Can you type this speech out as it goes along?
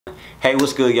Hey,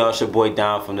 what's good, y'all? It's your boy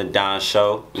Don from the Don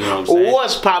Show. You know what I'm saying?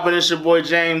 What's poppin'? It's your boy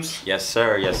James. Yes,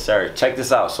 sir. Yes, sir. Check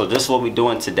this out. So this is what we're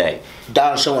doing today.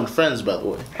 Don Show and friends, by the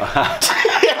way.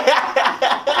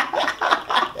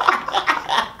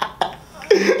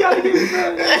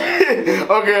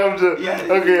 Okay, I'm done.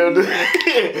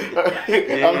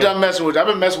 I'm done messing with you. I've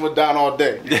been messing with Don all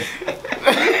day.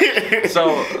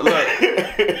 So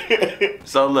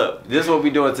look, this is what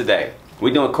we're doing today.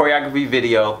 We're doing choreography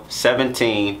video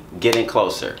 17, getting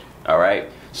closer. All right.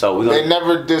 So we're They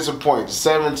never disappoint.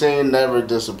 17 never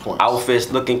disappoints. Outfits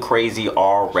looking crazy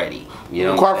already. You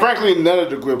know. Quite frankly, none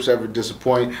of the groups ever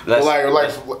disappoint.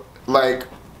 Like,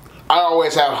 I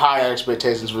always have high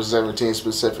expectations for 17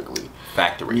 specifically.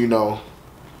 Factory. You know.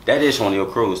 That is one of your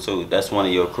crews too. That's one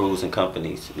of your crews and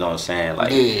companies. You know what I'm saying?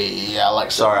 Like. Yeah, I like.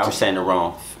 Sorry, I'm saying the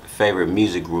wrong. Favorite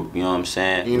music group. You know what I'm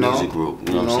saying? You know. Music group.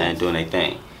 You know what I'm saying? Doing their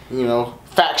thing. You know,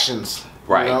 factions.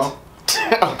 Right. You know?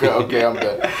 okay, I'm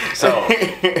done. So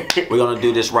we're gonna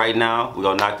do this right now. We're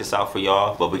gonna knock this out for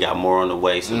y'all, but we got more on the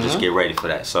way, so just get ready for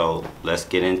that. So let's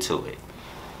get into it.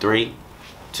 3,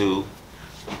 2,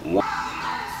 1.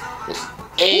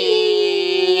 Hey.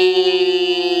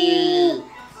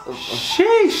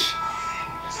 Sheesh.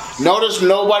 Notice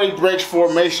nobody breaks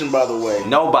formation, by the way.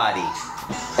 Nobody.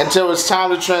 Until it's time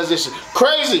to transition.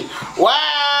 Crazy.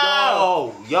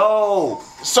 Wow. Yo.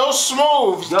 So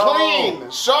smooth.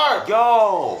 Clean. Sharp.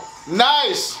 Yo.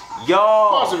 Nice. Yo.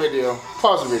 Pause the video.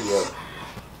 Pause the video.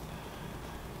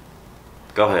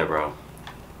 Go ahead, bro.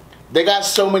 They got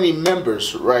so many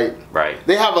members, right? Right.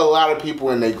 They have a lot of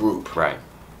people in their group. Right.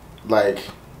 Like,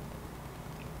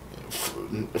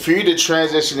 for you to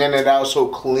transition in and out so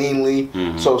cleanly,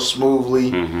 so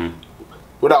smoothly,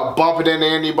 without bumping into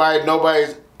anybody,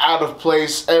 nobody's out of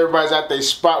place, everybody's at their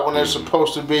spot when they're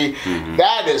supposed to be,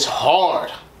 that is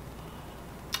hard.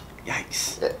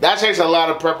 Yikes. That takes a lot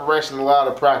of preparation, a lot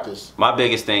of practice. My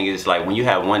biggest thing is like when you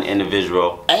have one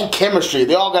individual. And chemistry,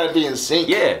 they all gotta be in sync.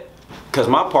 Yeah. Because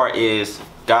my part is,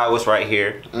 guy was right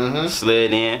here,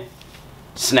 slid in,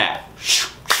 snap,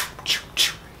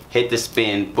 hit the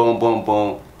spin, boom, boom,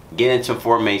 boom, get into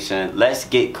formation, let's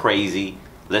get crazy,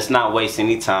 let's not waste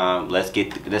any time, let's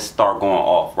start going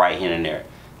off right here and there.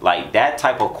 Like that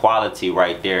type of quality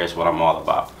right there is what I'm all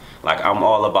about. Like I'm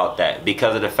all about that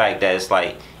because of the fact that it's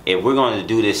like, if we're going to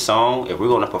do this song, if we're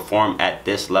going to perform at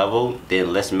this level,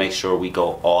 then let's make sure we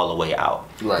go all the way out.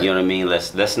 Right. You know what I mean?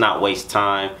 Let's not waste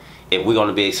time. If we're going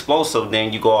to be explosive,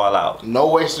 then you go all out. No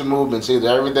wasted movements either.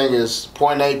 Everything is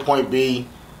point A, point B,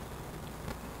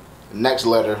 next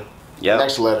letter. Yep.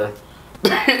 Next letter.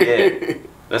 Yeah.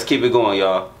 Let's keep it going,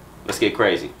 y'all. Let's get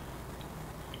crazy.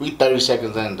 We 30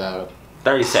 seconds in, dog.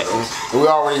 30 seconds. We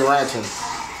already ranting.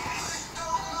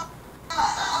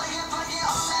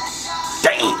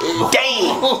 Dang! Dang!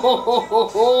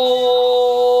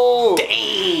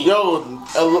 Dang! Yo,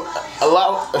 a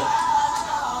lot.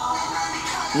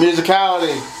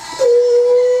 Musicality.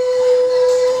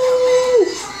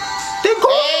 They go.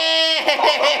 Hey!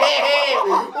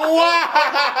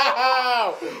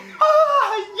 Wow!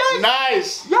 Oh, yikes.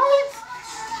 Nice. Yikes.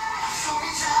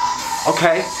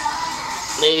 Okay.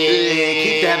 Hey.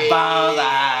 Keep that ball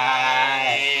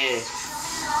alive.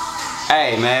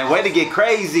 Hey, man, way to get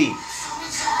crazy.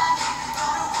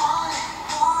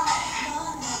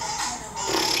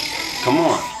 Come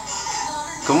on.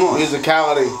 Come on.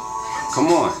 Musicality. Come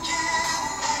on.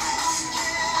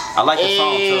 I like the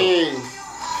song too.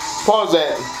 Pause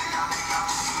that.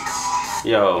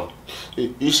 Yo.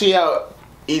 You see how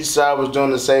each side was doing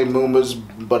the same movements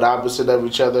but opposite of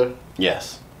each other?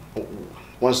 Yes.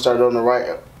 One started on the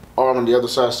right arm and the other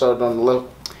side started on the left.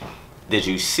 Did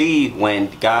you see when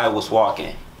the guy was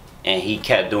walking and he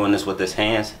kept doing this with his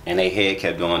hands and their head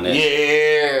kept doing this?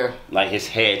 Yeah. Like his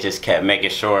head just kept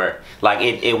making sure, like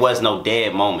it was no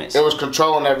dead moments. It was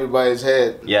controlling everybody's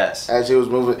head. Yes. As he was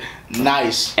moving.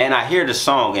 Nice. And I hear the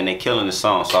song and they're killing the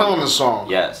song. So Killing the song.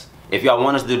 Yes. If y'all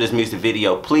want us to do this music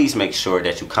video, please make sure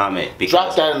that you comment. Because,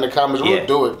 drop that in the comments. Yeah, we'll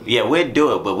do it. Yeah, we'll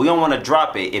do it. But we don't want to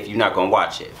drop it if you're not going to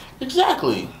watch it.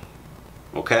 Exactly.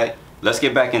 Okay? Let's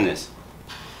get back in this.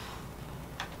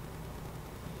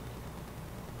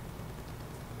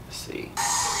 Let's see.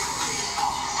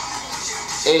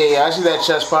 Hey, I see that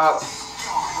chest pop.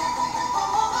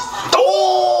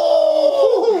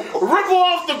 Oh! Ripple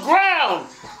off the ground.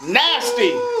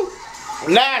 Nasty.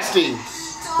 Nasty.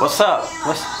 What's up?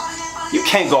 You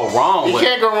can't go wrong with it. You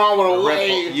can't go wrong with a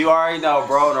wave. Ripple. You already know,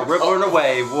 bro. The ripple and the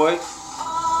wave, boy.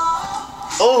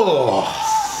 Oh.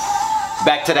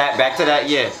 Back to that,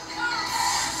 yeah.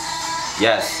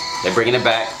 Yes, they're bringing it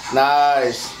back.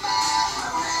 Nice.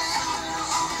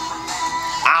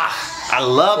 Ah, I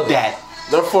love that.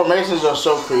 Their formations are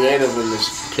so creative in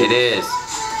this. It is.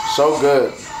 So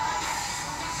good.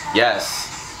 Yes.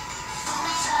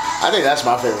 I think that's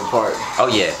my favorite part. Oh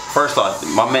yeah. First off,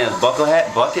 my man's bucket hat.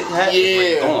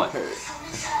 Is going.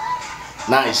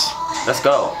 Nice. Let's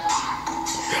go.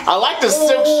 I like the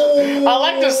silk. I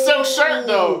like the silk shirt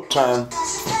though. Turn,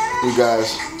 you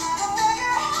guys.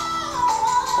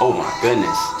 Oh my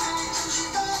goodness.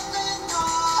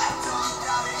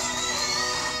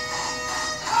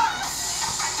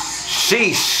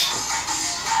 Sheesh.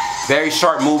 Very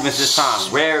sharp movements this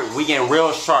time. We getting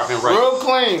real sharp and right. Real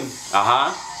clean.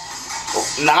 Uh-huh.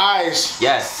 Nice.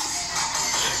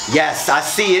 Yes. Yes, I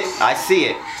see it. I see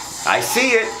it. I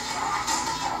see it.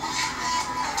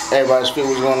 Everybody's feet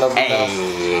was going up and down.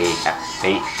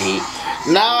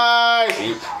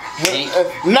 Nice.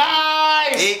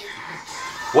 Nice.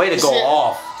 Way to go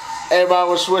off. Everybody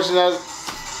was switching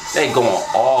us. They going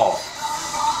off.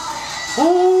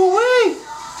 Ooh-wee.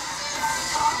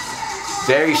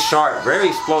 Very sharp, very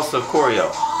explosive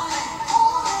choreo.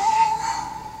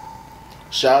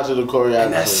 Shout out to the choreographers.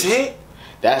 And that's it?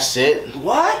 That's it.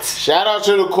 What? Shout out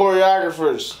to the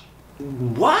choreographers.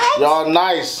 What? Y'all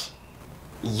nice.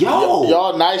 Yo.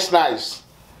 Y'all nice.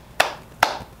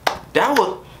 That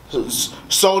was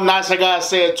so nice I gotta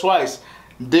say it twice.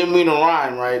 Didn't mean to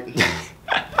rhyme, right? It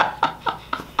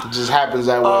just happens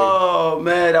that way. Oh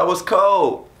man, that was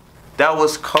cold. That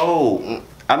was cold.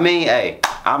 I mean, hey,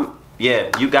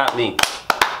 you got me.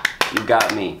 You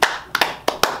got me.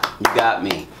 You got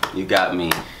me. You got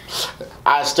me.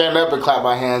 I stand up and clap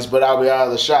my hands, but I'll be out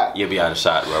of the shot. You'll be out of the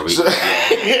shot, bro. We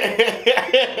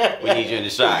need you in the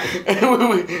shot.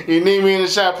 You need me in the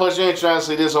shot, plus you ain't trying to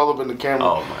see this all up in the camera.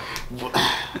 Oh my.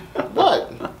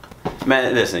 What?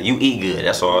 Man, listen, you eat good,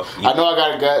 that's all. I know I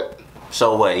got a gut.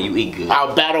 So what? You eat good.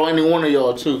 I'll battle any one of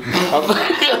y'all too.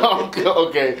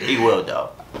 Okay. He will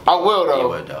though. I will though. He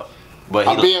will though. But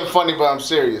I'm being funny, but I'm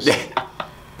serious.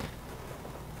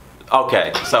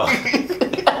 Okay, so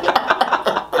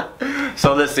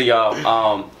so listen,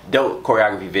 y'all. Dope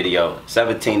choreography video.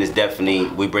 17 is definitely,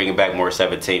 we bringing back more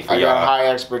 17 for y'all. I got high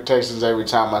expectations every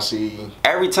time I see.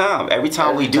 Every time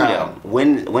we do them.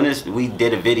 When we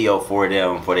did a video for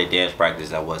them for their dance practice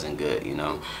that wasn't good, you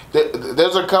know.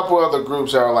 There's a couple other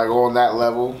groups that are like on that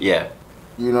level. Yeah.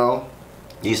 You know.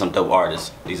 These some dope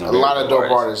artists. These are a lot of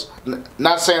dope artists.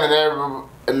 Not saying that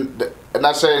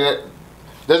not saying that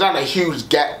there's not a huge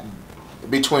gap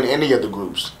between any of the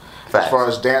groups. Facts. As far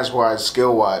as dance wise,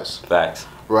 skill wise. Facts.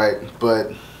 Right,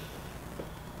 but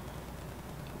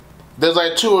there's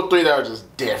like 2 or 3 that are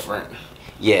just different.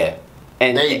 Yeah,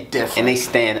 and they different, and they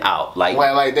stand out. Like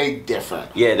they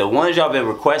different. Yeah, the ones y'all been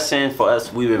requesting for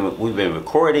us, we've been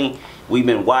recording, we've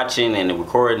been watching and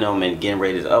recording them and getting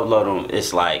ready to upload them.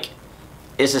 It's like,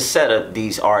 it's a set of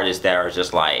these artists that are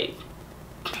just like,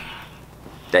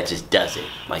 that just does it.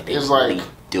 Like they really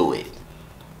do it.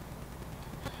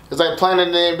 It's like playing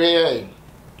in the NBA.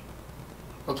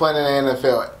 Or playing in the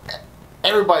NFL.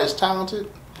 Everybody's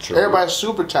talented. True. Everybody's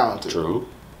super talented. True.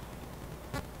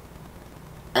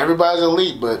 Everybody's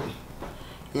elite, but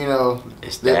you know,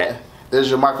 it's that. There's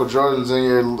your Michael Jordans and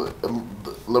your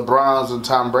LeBrons and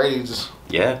Tom Brady's.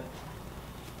 Yeah.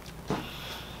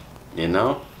 You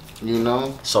know. You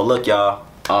know. So look, y'all.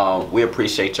 We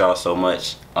appreciate y'all so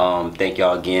much. Thank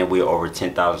y'all again. We're over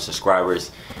 10,000 subscribers.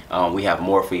 We have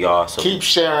more for y'all. So keep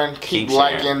sharing. Keep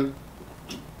liking.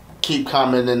 Keep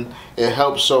commenting. It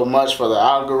helps so much for the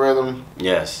algorithm.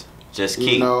 Yes. Just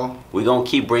keep. You know, we're going to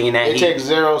keep bringing that heat. It takes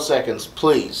 0 seconds.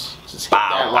 Please. Just hit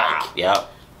that like.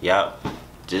 Yep.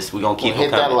 Just we're going to keep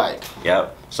hit that like.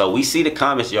 Yep. So we see the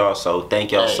comments, y'all. So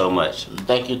thank y'all so much.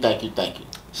 Thank you.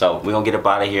 So we're going to get up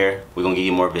out of here. We're going to give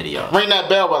you more videos. Ring that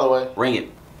bell, by the way. Ring it.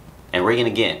 And ring it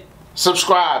again.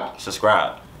 Subscribe.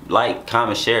 Like,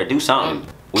 comment, share. Do something.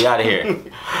 We out of here.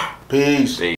 Peace.